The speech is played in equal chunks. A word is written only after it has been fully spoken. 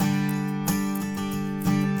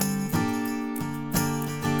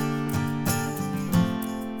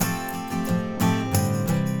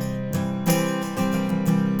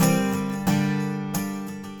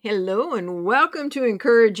Hello and welcome to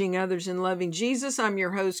Encouraging Others in Loving Jesus. I'm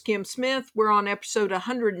your host, Kim Smith. We're on episode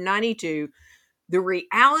 192, The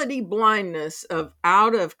Reality Blindness of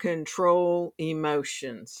Out of Control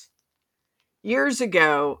Emotions. Years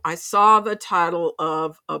ago, I saw the title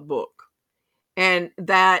of a book, and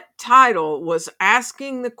that title was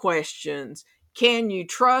asking the questions, can you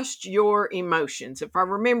trust your emotions? If I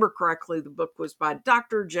remember correctly, the book was by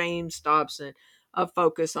Dr. James Dobson, A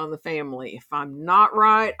Focus on the Family. If I'm not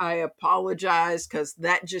right, I apologize because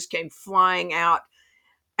that just came flying out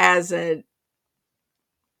as an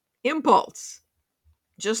impulse.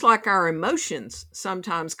 Just like our emotions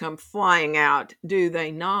sometimes come flying out, do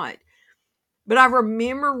they not? But I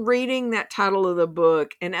remember reading that title of the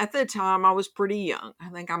book, and at the time I was pretty young. I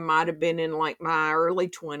think I might have been in like my early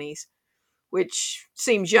 20s, which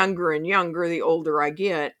seems younger and younger the older I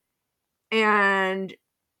get. And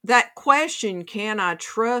that question, can I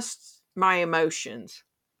trust my emotions?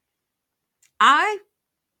 I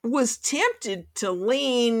was tempted to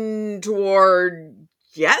lean toward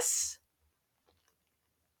yes.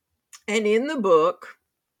 And in the book,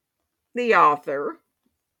 the author,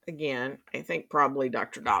 again, I think probably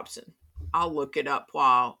Dr. Dobson, I'll look it up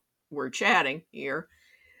while we're chatting here,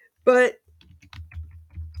 but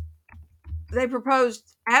they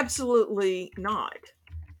proposed absolutely not,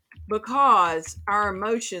 because our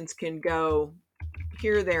emotions can go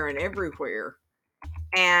here, there, and everywhere,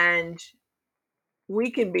 and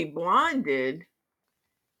we can be blinded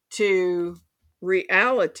to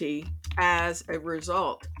reality as a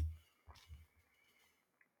result.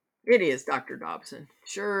 It is Dr. Dobson,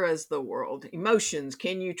 sure as the world. Emotions,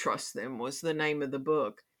 Can You Trust Them was the name of the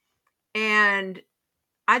book. And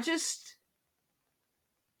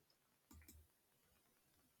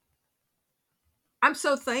I'm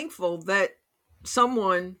so thankful that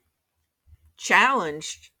someone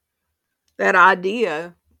challenged that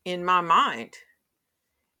idea in my mind.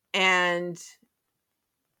 And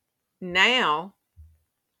now,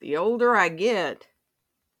 the older I get,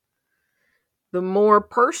 the more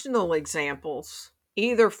personal examples,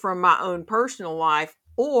 either from my own personal life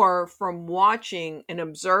or from watching and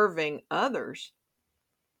observing others,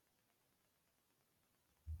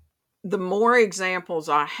 the more examples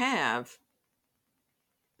I have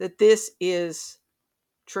that this is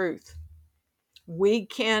truth. We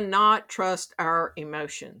cannot trust our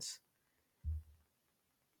emotions.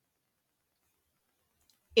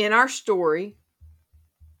 In our story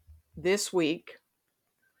this week,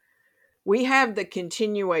 we have the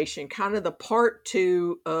continuation, kind of the part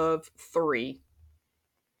 2 of 3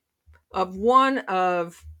 of one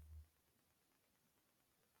of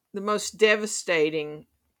the most devastating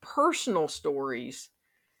personal stories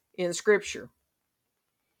in Scripture.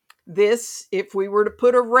 This, if we were to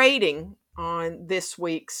put a rating on this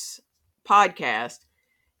week's podcast,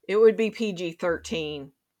 it would be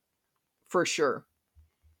PG-13 for sure.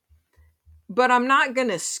 But I'm not going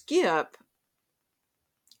to skip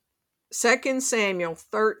 2 Samuel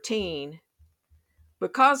 13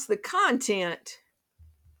 because the content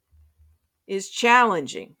is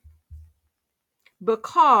challenging,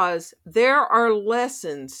 because there are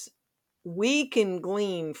lessons we can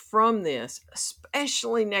glean from this,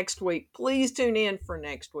 especially next week. Please tune in for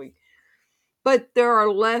next week. But there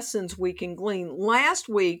are lessons we can glean. Last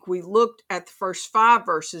week, we looked at the first 5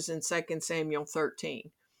 verses in 2 Samuel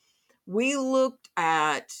 13. We looked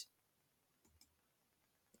at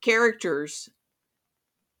characters,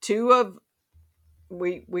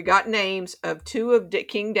 we got names of 2 of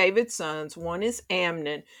King David's sons. One is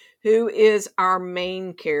Amnon, who is our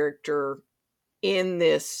main character in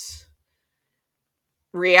this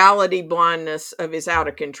reality blindness of his out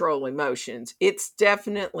of control emotions. It's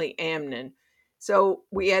definitely Amnon. So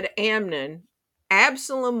we had Amnon.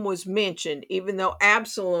 Absalom was mentioned, even though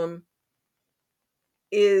Absalom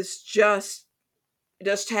is just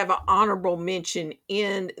have an honorable mention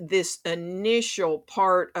in this initial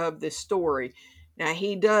part of the story. Now,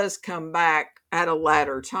 he does come back at a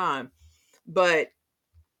later time, but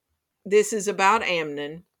this is about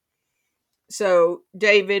Amnon. So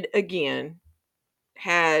David, again,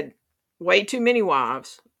 had way too many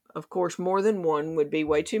wives. Of course, more than one would be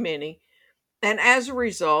way too many. And as a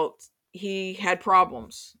result, he had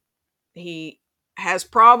problems. He has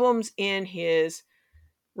problems in his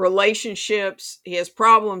relationships. He has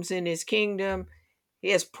problems in his kingdom. He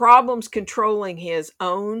has problems controlling his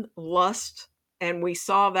own lust. And we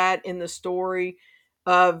saw that in the story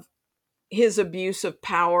of his abuse of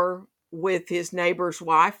power with his neighbor's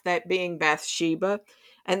wife, that being Bathsheba.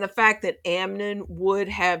 And the fact that Amnon would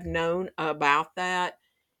have known about that.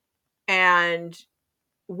 And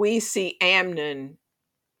we see Amnon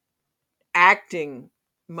acting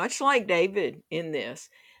much like David in this.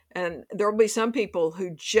 And there'll be some people who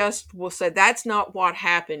just will say that's not what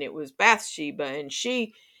happened. It was Bathsheba, and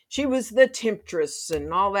she was the temptress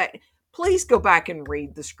and all that. Please go back and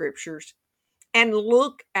read the scriptures and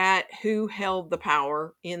look at who held the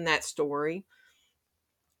power in that story.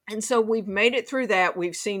 And so we've made it through that.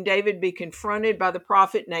 We've seen David be confronted by the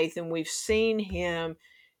prophet Nathan. We've seen him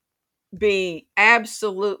be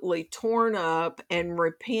absolutely torn up and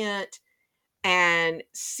repent and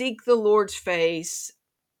seek the Lord's face.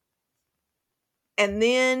 And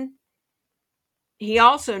then he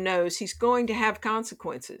also knows he's going to have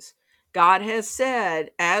consequences. God has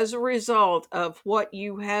said, as a result of what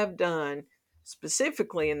you have done,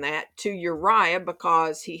 specifically in that to Uriah,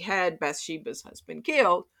 because he had Bathsheba's husband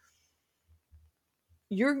killed,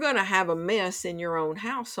 you're going to have a mess in your own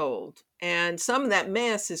household. And some of that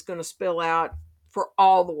mess is going to spill out for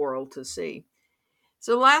all the world to see.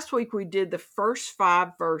 So last week we did the first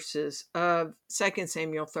 5 verses of 2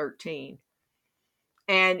 Samuel 13.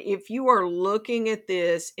 And if you are looking at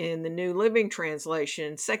this in the New Living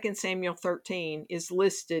Translation, 2 Samuel 13 is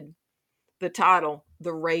listed, the title,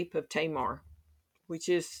 The Rape of Tamar, which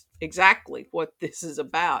is exactly what this is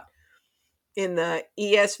about. In the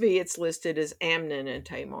ESV, it's listed as Amnon and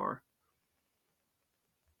Tamar.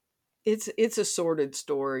 It's a sordid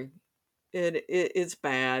story. It's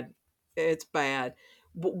bad. It's bad.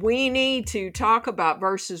 But we need to talk about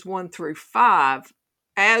verses 1 through 5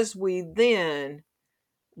 as we then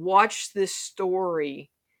watch this story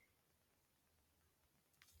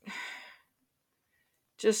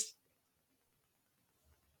just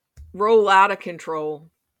roll out of control.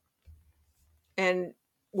 And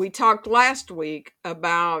we talked last week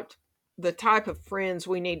about the type of friends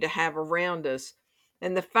we need to have around us,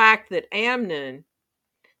 and the fact that Amnon,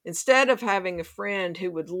 instead of having a friend who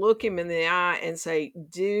would look him in the eye and say,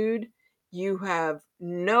 dude, you have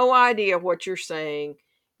no idea what you're saying.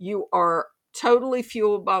 You are totally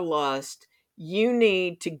fueled by lust. You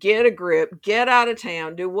need to get a grip, get out of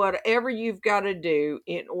town, do whatever you've got to do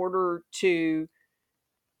in order to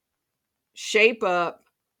shape up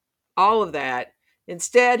all of that.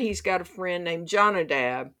 Instead, he's got a friend named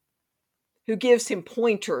Jonadab who gives him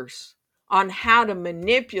pointers on how to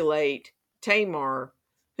manipulate Tamar,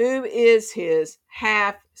 who is his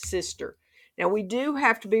half sister. Now, we do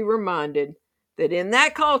have to be reminded that in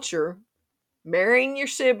that culture, marrying your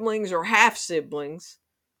siblings or half siblings,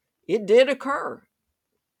 it did occur.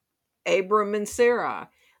 Abram and Sarai,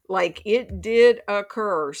 like it did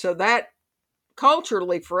occur. So that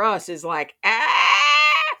culturally for us is like,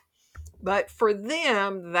 but for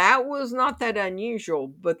them, that was not that unusual.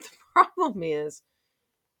 But the problem is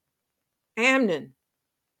Amnon.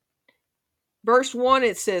 Verse 1,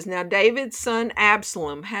 it says, now David's son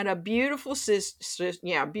Absalom had a beautiful sister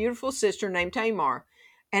named Tamar.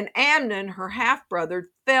 And Amnon, her half-brother,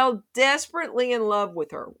 fell desperately in love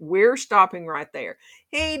with her. We're stopping right there.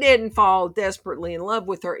 He didn't fall desperately in love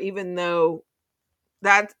with her, even though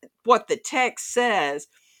that's what the text says.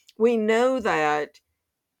 We know that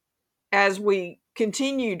as we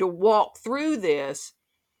continue to walk through this,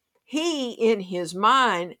 he, in his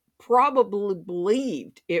mind, probably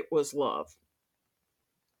believed it was love.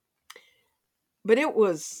 But it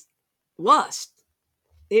was lust.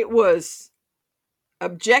 It was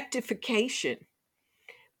objectification.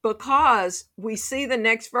 Because we see the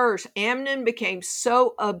next verse, Amnon became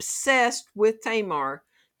so obsessed with Tamar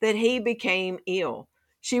that he became ill.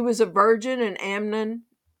 She was a virgin and Amnon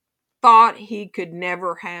thought he could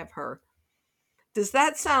never have her. Does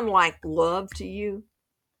that sound like love to you?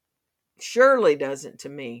 Surely doesn't to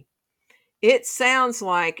me. It sounds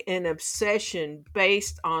like an obsession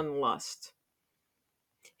based on lust.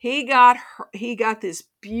 He got this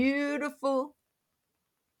beautiful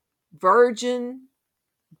virgin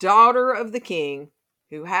daughter of the king,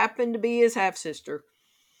 who happened to be his half sister,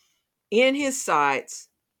 in his sights.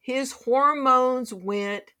 His hormones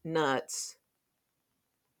went nuts.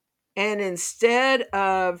 And instead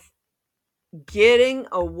of getting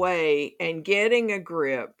away and getting a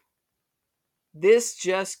grip, this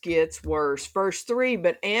just gets worse. Verse 3,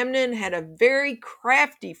 but Amnon had a very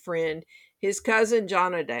crafty friend, his cousin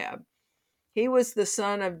Jonadab. He was the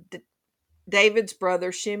son of David's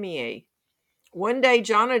brother Shimei. One day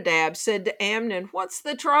Jonadab said to Amnon, what's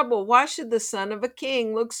the trouble? Why should the son of a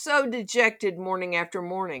king look so dejected morning after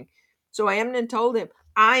morning? So Amnon told him,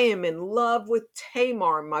 I am in love with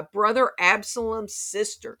Tamar, my brother Absalom's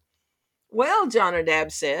sister. Well,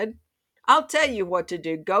 Jonadab said, I'll tell you what to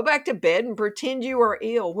do. Go back to bed and pretend you are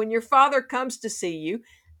ill. When your father comes to see you,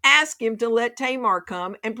 ask him to let Tamar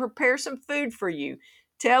come and prepare some food for you.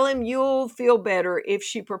 Tell him you'll feel better if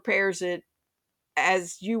she prepares it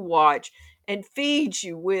as you watch and feeds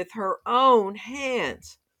you with her own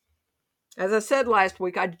hands. As I said last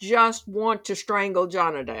week, I just want to strangle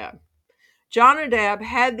Jonadab. Jonadab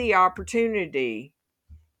had the opportunity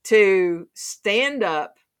to stand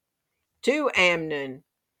up to Amnon,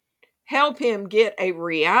 help him get a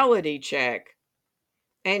reality check,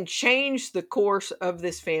 and change the course of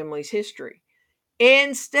this family's history.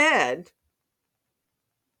 Instead,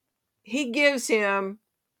 he gives him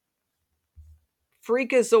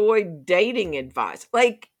freakazoid dating advice.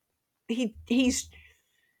 Like he's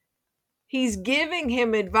giving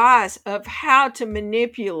him advice of how to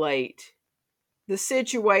manipulate the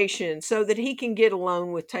situation so that he can get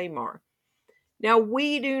alone with Tamar. Now,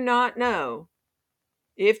 we do not know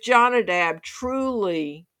if Jonadab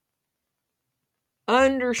truly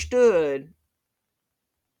understood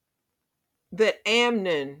that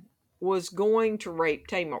Amnon was going to rape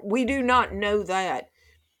Tamar. We do not know that.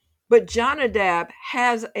 But Jonadab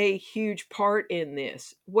has a huge part in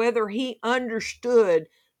this. Whether he understood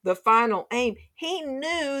the final aim, he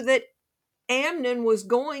knew that Amnon was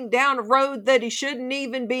going down a road that he shouldn't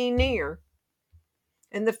even be near.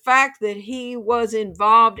 And the fact that he was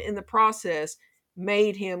involved in the process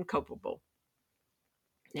made him culpable.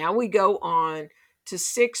 Now we go on to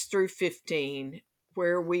 6 through 15,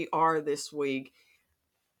 where we are this week.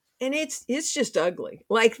 And it's just ugly.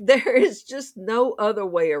 Like there is just no other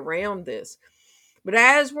way around this. But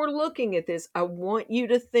as we're looking at this, I want you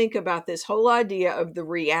to think about this whole idea of the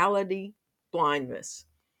reality blindness.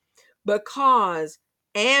 Because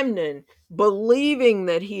Amnon, believing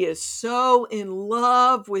that he is so in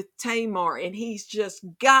love with Tamar and he's just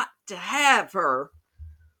got to have her,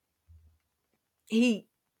 he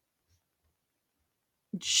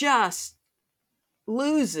just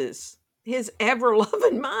loses his ever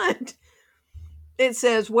loving mind. It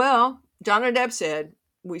says, well, Jonadab said,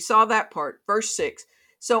 we saw that part, verse 6.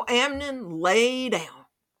 So Amnon lay down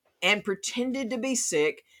and pretended to be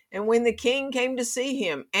sick. And when the king came to see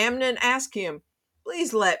him, Amnon asked him,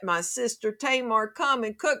 please let my sister Tamar come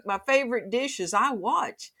and cook my favorite dish as I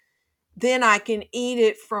watch. Then I can eat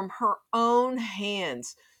it from her own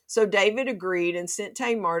hands. So David agreed and sent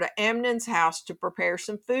Tamar to Amnon's house to prepare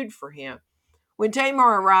some food for him. When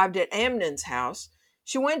Tamar arrived at Amnon's house,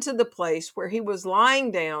 she went to the place where he was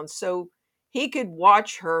lying down so he could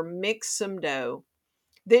watch her mix some dough.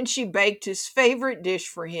 Then she baked his favorite dish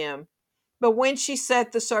for him. But when she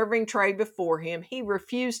set the serving tray before him, he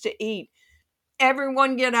refused to eat.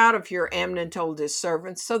 Everyone get out of here, Amnon told his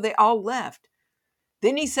servants, so they all left.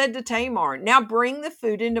 Then he said to Tamar, now bring the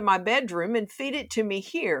food into my bedroom and feed it to me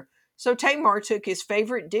here. So Tamar took his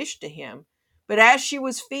favorite dish to him. But as she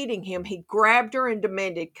was feeding him, he grabbed her and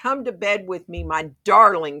demanded, come to bed with me, my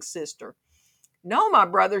darling sister. No, my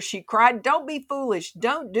brother, she cried, don't be foolish.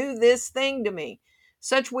 Don't do this thing to me.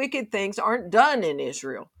 Such wicked things aren't done in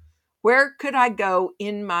Israel. Where could I go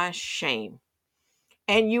in my shame?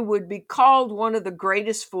 And you would be called one of the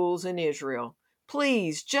greatest fools in Israel.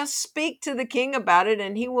 Please, just speak to the king about it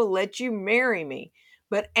and he will let you marry me.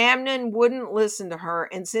 But Amnon wouldn't listen to her,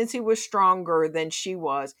 and since he was stronger than she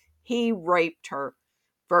was, he raped her.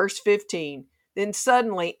 Verse 15. Then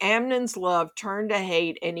suddenly Amnon's love turned to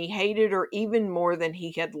hate, and he hated her even more than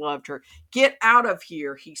he had loved her. Get out of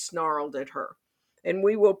here, he snarled at her. And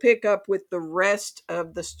we will pick up with the rest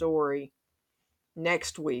of the story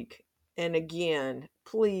next week. And again,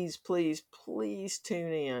 please, please, please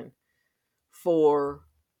tune in for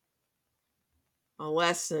a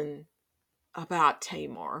lesson about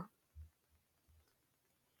Tamar,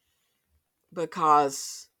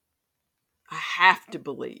 because I have to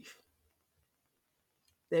believe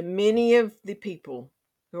that many of the people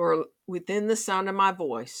who are within the sound of my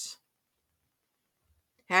voice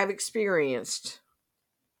have experienced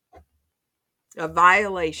a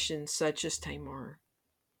violation such as Tamar,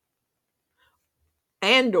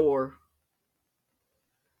 and or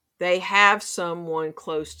they have someone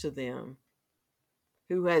close to them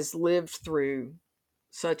who has lived through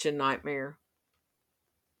such a nightmare.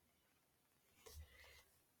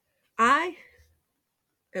 I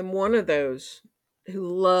am one of those who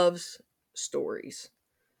loves stories.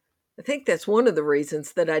 I think that's one of the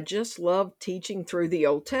reasons that I just love teaching through the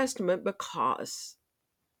Old Testament, because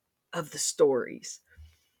of the stories.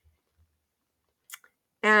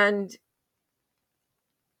 And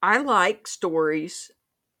I like stories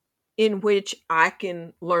in which I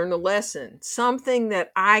can learn a lesson, something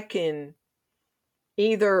that I can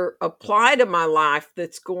either apply to my life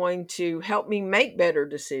that's going to help me make better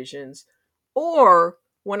decisions, or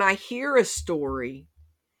when I hear a story,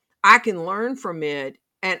 I can learn from it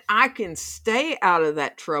and I can stay out of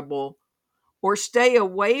that trouble or stay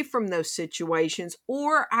away from those situations,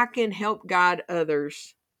 or I can help guide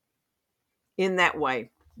others in that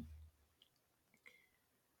way.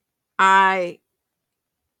 I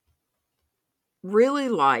really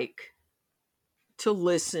like to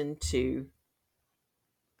listen to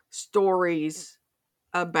stories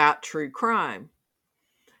about true crime,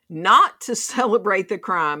 not to celebrate the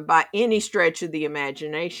crime by any stretch of the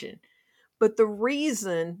imagination. But the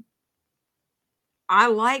reason I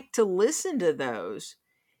like to listen to those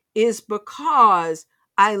is because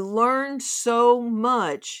I learned so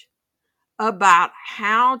much about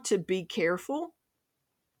how to be careful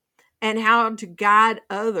and how to guide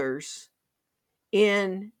others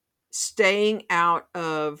in staying out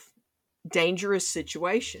of dangerous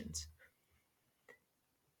situations.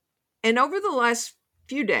 And over the last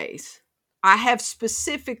few days, I have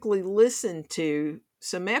specifically listened to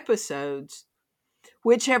some episodes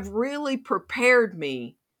which have really prepared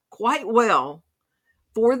me quite well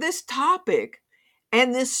for this topic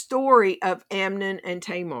and this story of Amnon and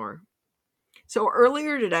Tamar. So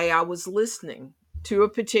earlier today, I was listening to a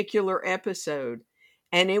particular episode,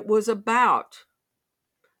 and it was about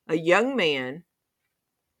a young man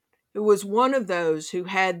who was one of those who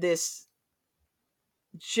had this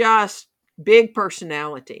just big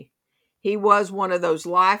personality. He was one of those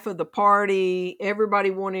life of the party, everybody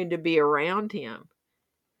wanted to be around him.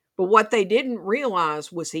 But what they didn't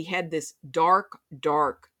realize was he had this dark,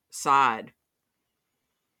 dark side.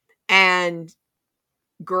 And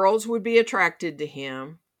girls would be attracted to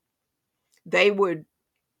him. They would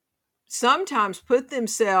sometimes put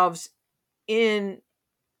themselves in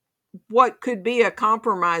what could be a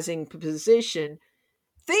compromising position,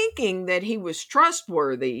 thinking that he was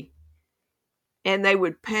trustworthy, and they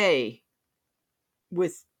would pay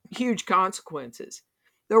with huge consequences.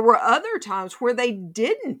 There were other times where they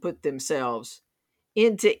didn't put themselves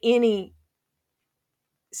into any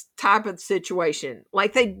type of situation,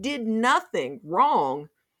 like they did nothing wrong,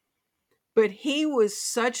 but he was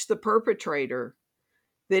such the perpetrator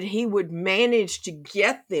that he would manage to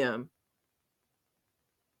get them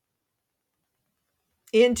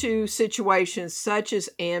into situations such as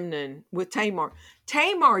Amnon with Tamar.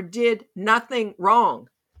 Tamar did nothing wrong.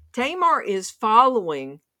 Tamar is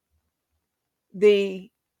following the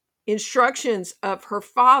instructions of her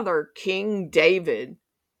father, King David,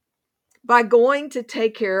 by going to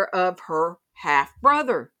take care of her half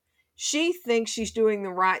brother. She thinks she's doing the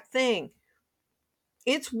right thing.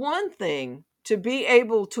 It's one thing to be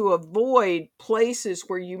able to avoid places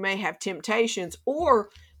where you may have temptations or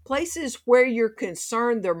places where you're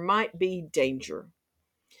concerned there might be danger.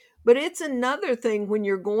 But it's another thing when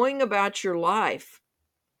you're going about your life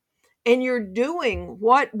and you're doing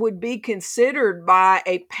what would be considered by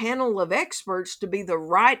a panel of experts to be the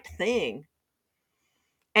right thing,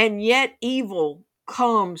 and yet evil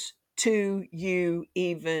comes to you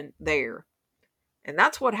even there. And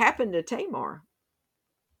that's what happened to Tamar.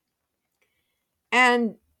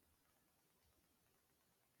 And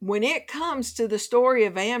when it comes to the story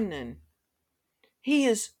of Amnon, he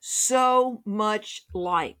is so much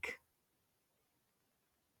like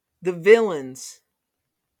the villains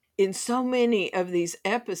in so many of these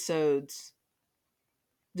episodes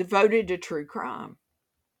devoted to true crime,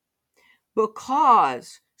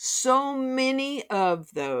 because so many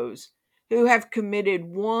of those who have committed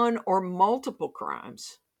one or multiple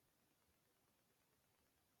crimes,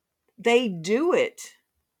 they do it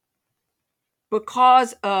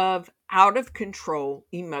because of out of control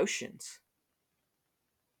emotions.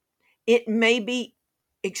 It may be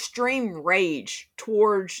extreme rage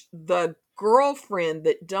towards the girlfriend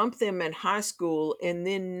that dumped them in high school, and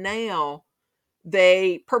then now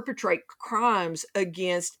they perpetrate crimes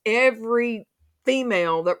against every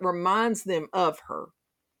female that reminds them of her.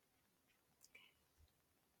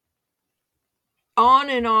 On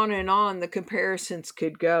and on and on the comparisons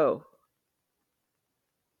could go.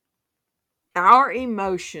 Our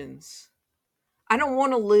emotions. I don't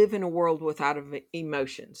want to live in a world without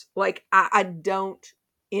emotions. Like, I don't,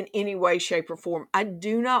 in any way, shape, or form. I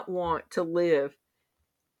do not want to live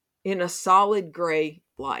in a solid gray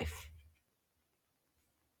life.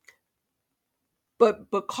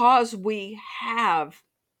 But because we have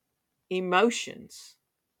emotions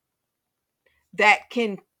that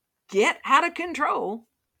can get out of control,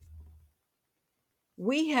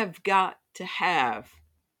 we have got to have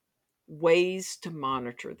ways to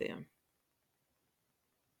monitor them.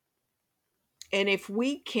 And if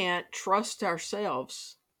we can't trust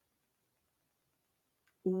ourselves,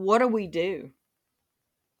 what do we do?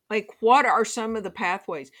 Like, what are some of the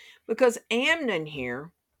pathways? Because Amnon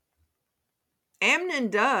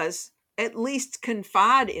does at least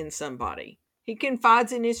confide in somebody. He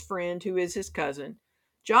confides in his friend, who is his cousin,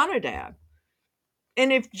 Jonadab.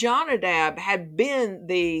 And if Jonadab had been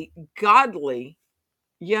the godly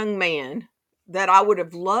young man that I would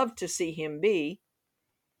have loved to see him be,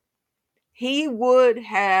 he would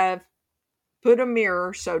have put a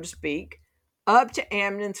mirror, so to speak, up to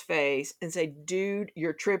Amnon's face and say, dude,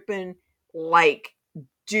 you're tripping. Like,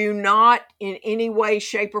 do not in any way,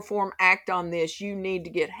 shape, or form act on this. You need to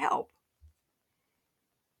get help.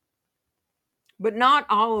 But not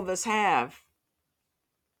all of us have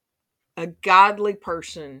a godly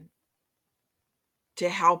person to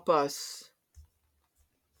help us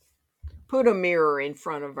put a mirror in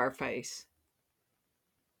front of our face.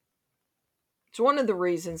 It's one of the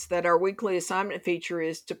reasons that our weekly assignment feature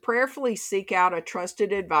is to prayerfully seek out a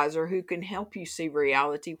trusted advisor who can help you see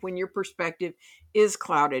reality when your perspective is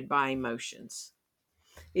clouded by emotions.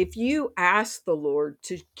 If you ask the Lord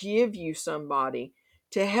to give you somebody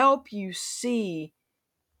to help you see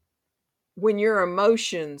when your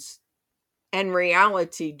emotions and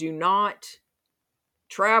reality do not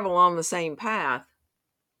travel on the same path,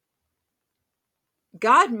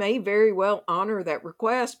 God may very well honor that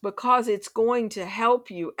request because it's going to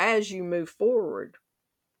help you as you move forward.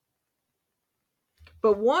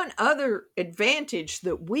 But one other advantage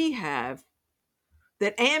that we have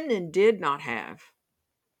that Amnon did not have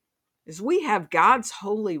is we have God's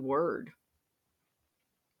holy word.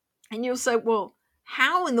 And you'll say, well,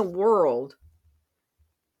 how in the world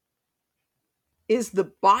is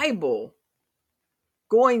the Bible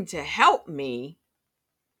going to help me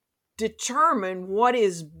determine what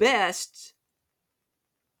is best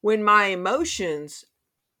when my emotions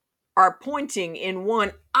are pointing in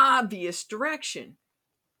one obvious direction?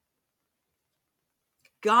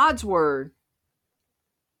 God's word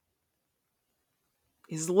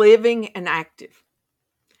is living and active,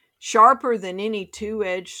 sharper than any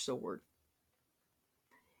two-edged sword.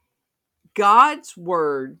 God's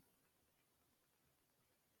word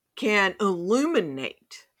can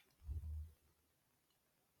illuminate,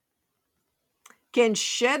 can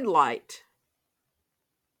shed light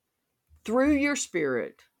through your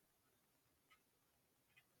spirit,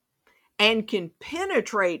 and can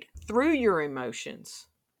penetrate through your emotions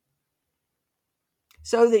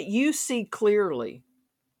so that you see clearly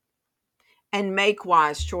and make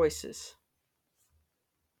wise choices.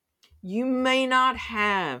 You may not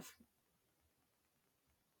have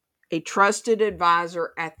a trusted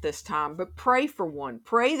advisor at this time, but pray for one.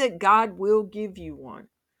 Pray that God will give you one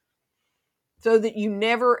so that you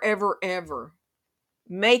never, ever, ever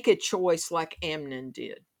make a choice like Amnon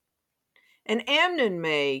did. And Amnon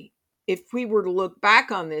may, if we were to look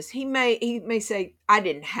back on this, he may say, I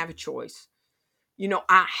didn't have a choice.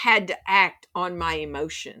 I had to act on my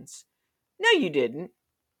emotions. No, you didn't.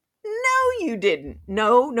 No, you didn't.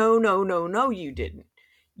 No, you didn't.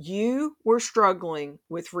 You were struggling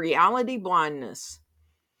with reality blindness,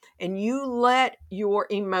 and you let your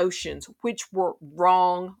emotions, which were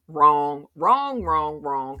wrong,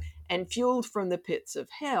 and fueled from the pits of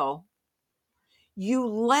hell, you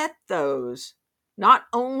let those not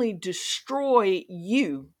only destroy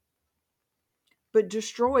you, but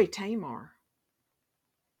destroy Tamar.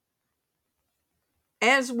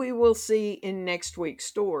 As we will see in next week's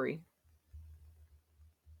story,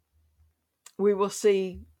 we will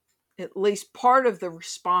see at least part of the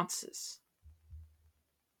responses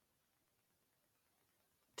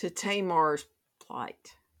to Tamar's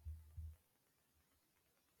plight.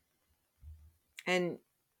 And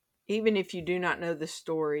even if you do not know the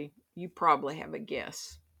story, you probably have a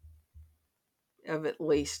guess of at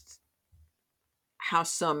least how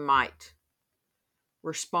some might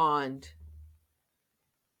respond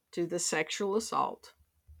to the sexual assault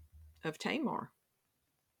of Tamar,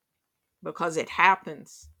 because it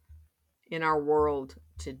happens in our world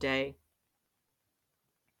today.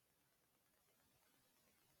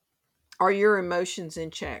 Are your emotions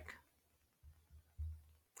in check?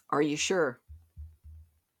 Are you sure?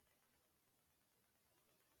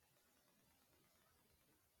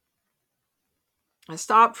 I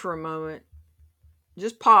stopped for a moment,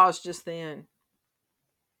 just paused just then,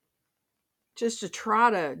 just to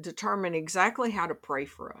try to determine exactly how to pray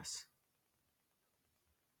for us.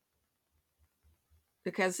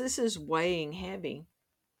 Because this is weighing heavy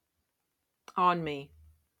on me.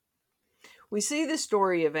 We see the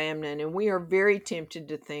story of Amnon and we are very tempted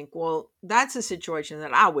to think, well, that's a situation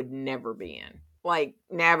that I would never be in. Like,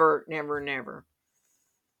 never.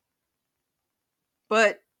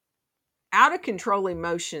 But out of control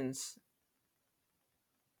emotions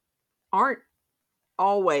aren't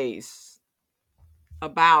always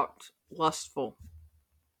about lustful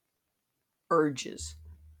urges.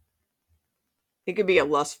 It could be a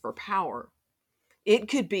lust for power. It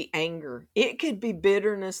could be anger. It could be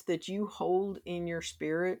bitterness that you hold in your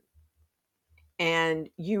spirit, and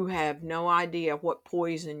you have no idea what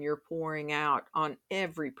poison you're pouring out on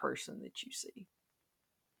every person that you see.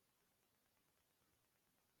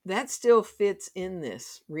 That still fits in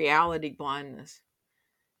this reality blindness,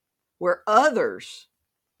 where others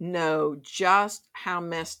know just how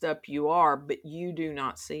messed up you are, but you do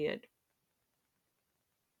not see it.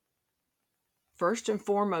 First and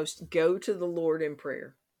foremost, go to the Lord in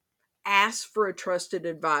prayer. Ask for a trusted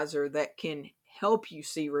advisor that can help you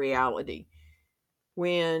see reality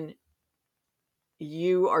when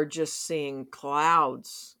you are just seeing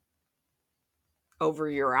clouds over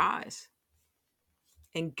your eyes.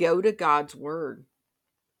 And go to God's Word.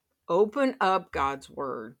 Open up God's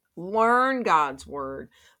Word. Learn God's Word.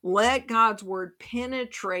 Let God's Word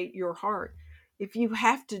penetrate your heart. If you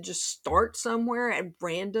have to just start somewhere at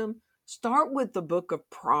random, start with the book of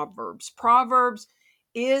Proverbs. Proverbs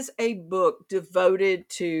is a book devoted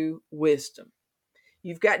to wisdom.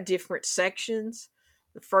 You've got different sections.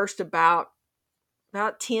 The first about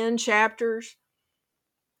 10 chapters.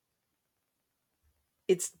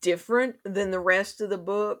 It's different than the rest of the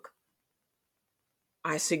book.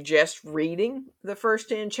 I suggest reading the first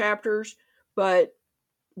 10 chapters, but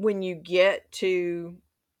when you get to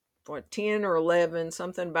 10 or 11,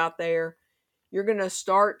 something about there, you're going to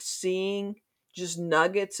start seeing just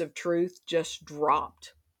nuggets of truth just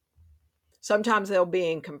dropped. Sometimes they'll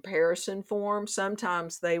be in comparison form.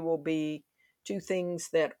 Sometimes they will be two things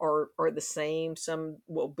that are the same. Some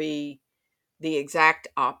will be the exact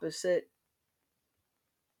opposite.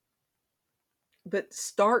 But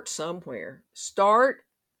start somewhere. Start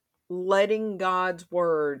letting God's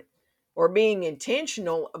word, or being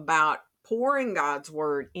intentional about pouring God's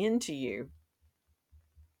word into you,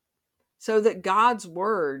 so that God's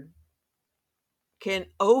word can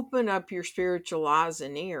open up your spiritual eyes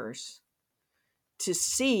and ears to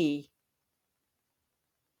see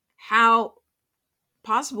how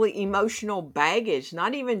possibly emotional baggage,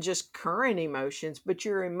 not even just current emotions, but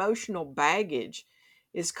your emotional baggage,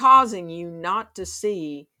 is causing you not to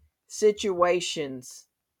see situations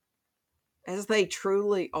as they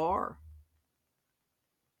truly are.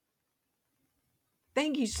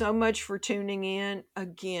 Thank you so much for tuning in.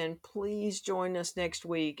 Again, please join us next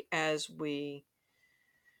week as we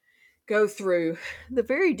go through the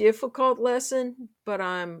very difficult lesson, but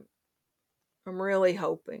I'm really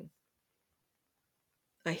hoping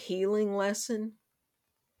a healing lesson,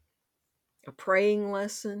 a praying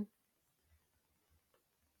lesson.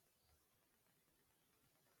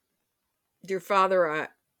 Dear Father,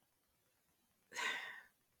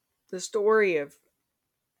 the story of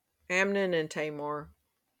Amnon and Tamar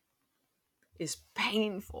is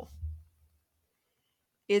painful.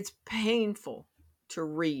 It's painful to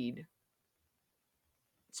read.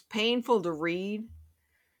 It's painful to read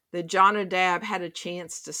that Jonadab had a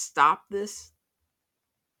chance to stop this,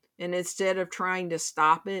 and instead of trying to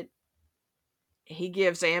stop it, he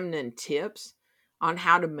gives Amnon tips on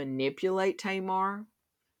how to manipulate Tamar.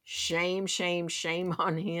 Shame, shame, shame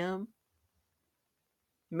on him.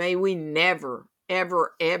 May we never,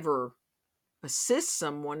 ever, ever assist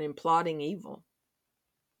someone in plotting evil.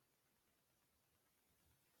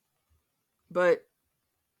 But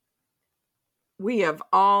we have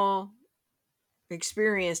all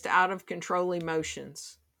experienced out of control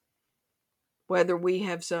emotions, whether we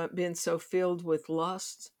have been so filled with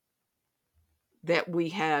lust that we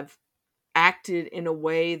have acted in a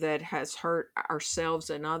way that has hurt ourselves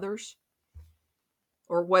and others,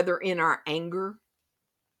 or whether in our anger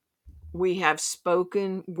we have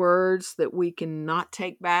spoken words that we cannot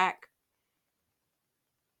take back,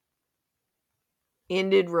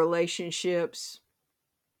 ended relationships,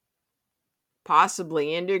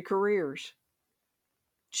 possibly ended careers,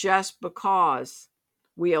 just because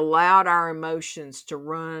we allowed our emotions to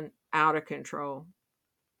run out of control.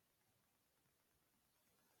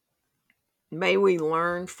 May we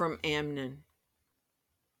learn from Amnon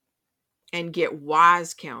and get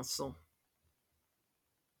wise counsel,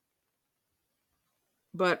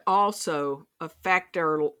 but also affect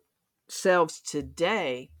ourselves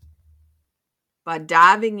today by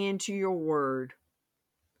diving into your word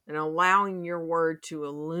and allowing your word to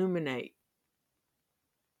illuminate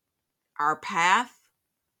our path,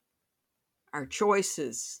 our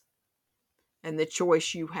choices, and the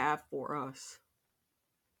choice you have for us.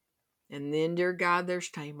 And then, dear God, there's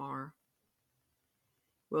Tamar.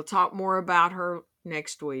 We'll talk more about her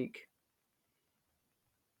next week.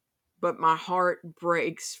 But my heart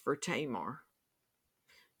breaks for Tamar.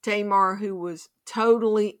 Tamar, who was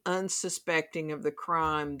totally unsuspecting of the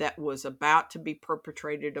crime that was about to be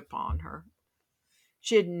perpetrated upon her.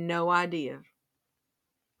 She had no idea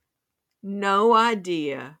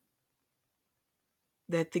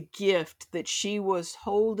that the gift that she was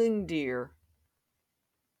holding dear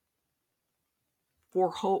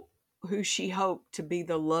for who she hoped to be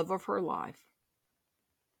the love of her life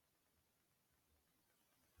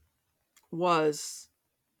was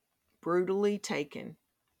brutally taken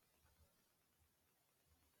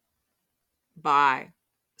by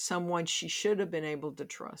someone she should have been able to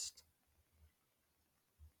trust.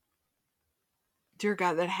 Dear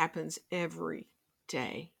God, that happens every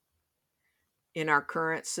day in our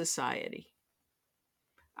current society.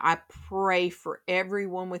 I pray for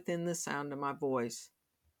everyone within the sound of my voice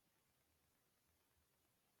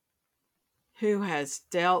who has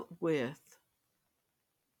dealt with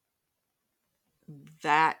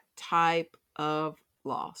that type of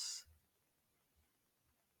loss,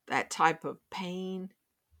 that type of pain.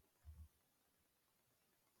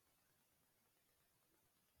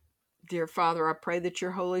 Dear Father, I pray that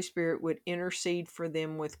your Holy Spirit would intercede for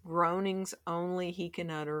them with groanings only He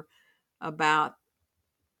can utter about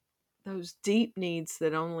those deep needs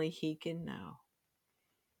that only He can know.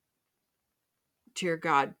 Dear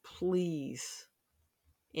God, please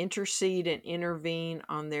intercede and intervene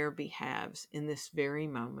on their behalves in this very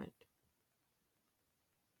moment.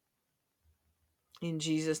 In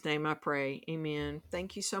Jesus' name I pray. Amen.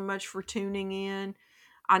 Thank you so much for tuning in.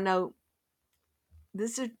 I know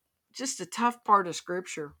this is just a tough part of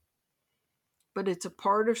Scripture, but it's a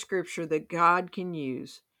part of Scripture that God can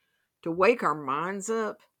use to wake our minds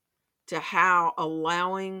up to how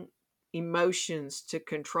allowing emotions to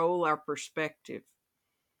control our perspective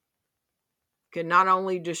can not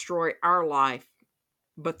only destroy our life,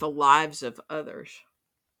 but the lives of others.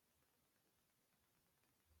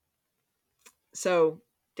 So,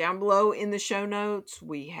 down below in the show notes,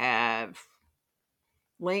 we have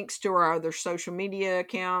links to our other social media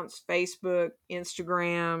accounts: Facebook,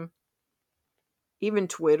 Instagram, even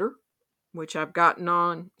Twitter, which I've gotten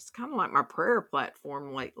on. It's kind of like my prayer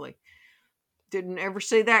platform lately. Didn't ever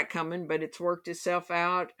see that coming, but it's worked itself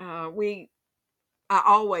out. I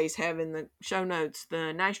always have in the show notes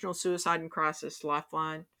the National Suicide and Crisis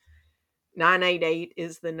Lifeline. 988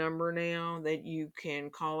 is the number now that you can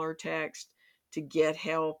call or text to get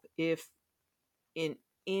help if in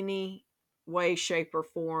any way, shape, or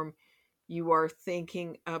form you are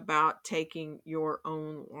thinking about taking your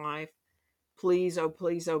own life. Please, oh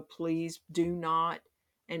please, oh please do not.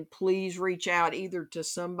 And please reach out either to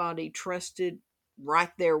somebody trusted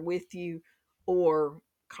right there with you or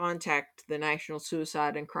contact the National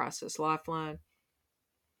Suicide and Crisis Lifeline.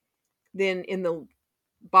 Then in the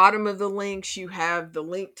bottom of the links, you have the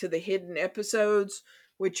link to the hidden episodes,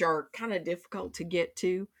 which are kind of difficult to get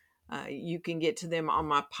to. You can get to them on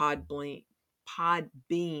my Podbean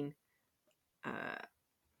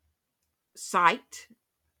site.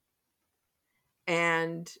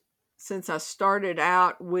 And since I started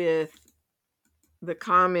out with the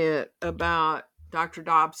comment about Dr.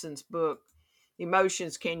 Dobson's book,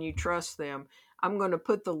 Emotions, Can You Trust Them? I'm going to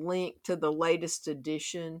put the link to the latest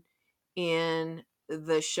edition in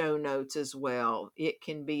the show notes as well. It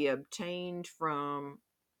can be obtained from,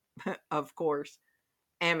 of course,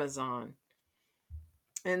 Amazon.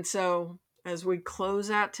 And so, as we close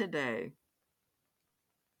out today,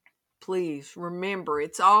 please remember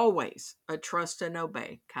it's always a trust and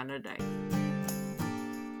obey kind of day.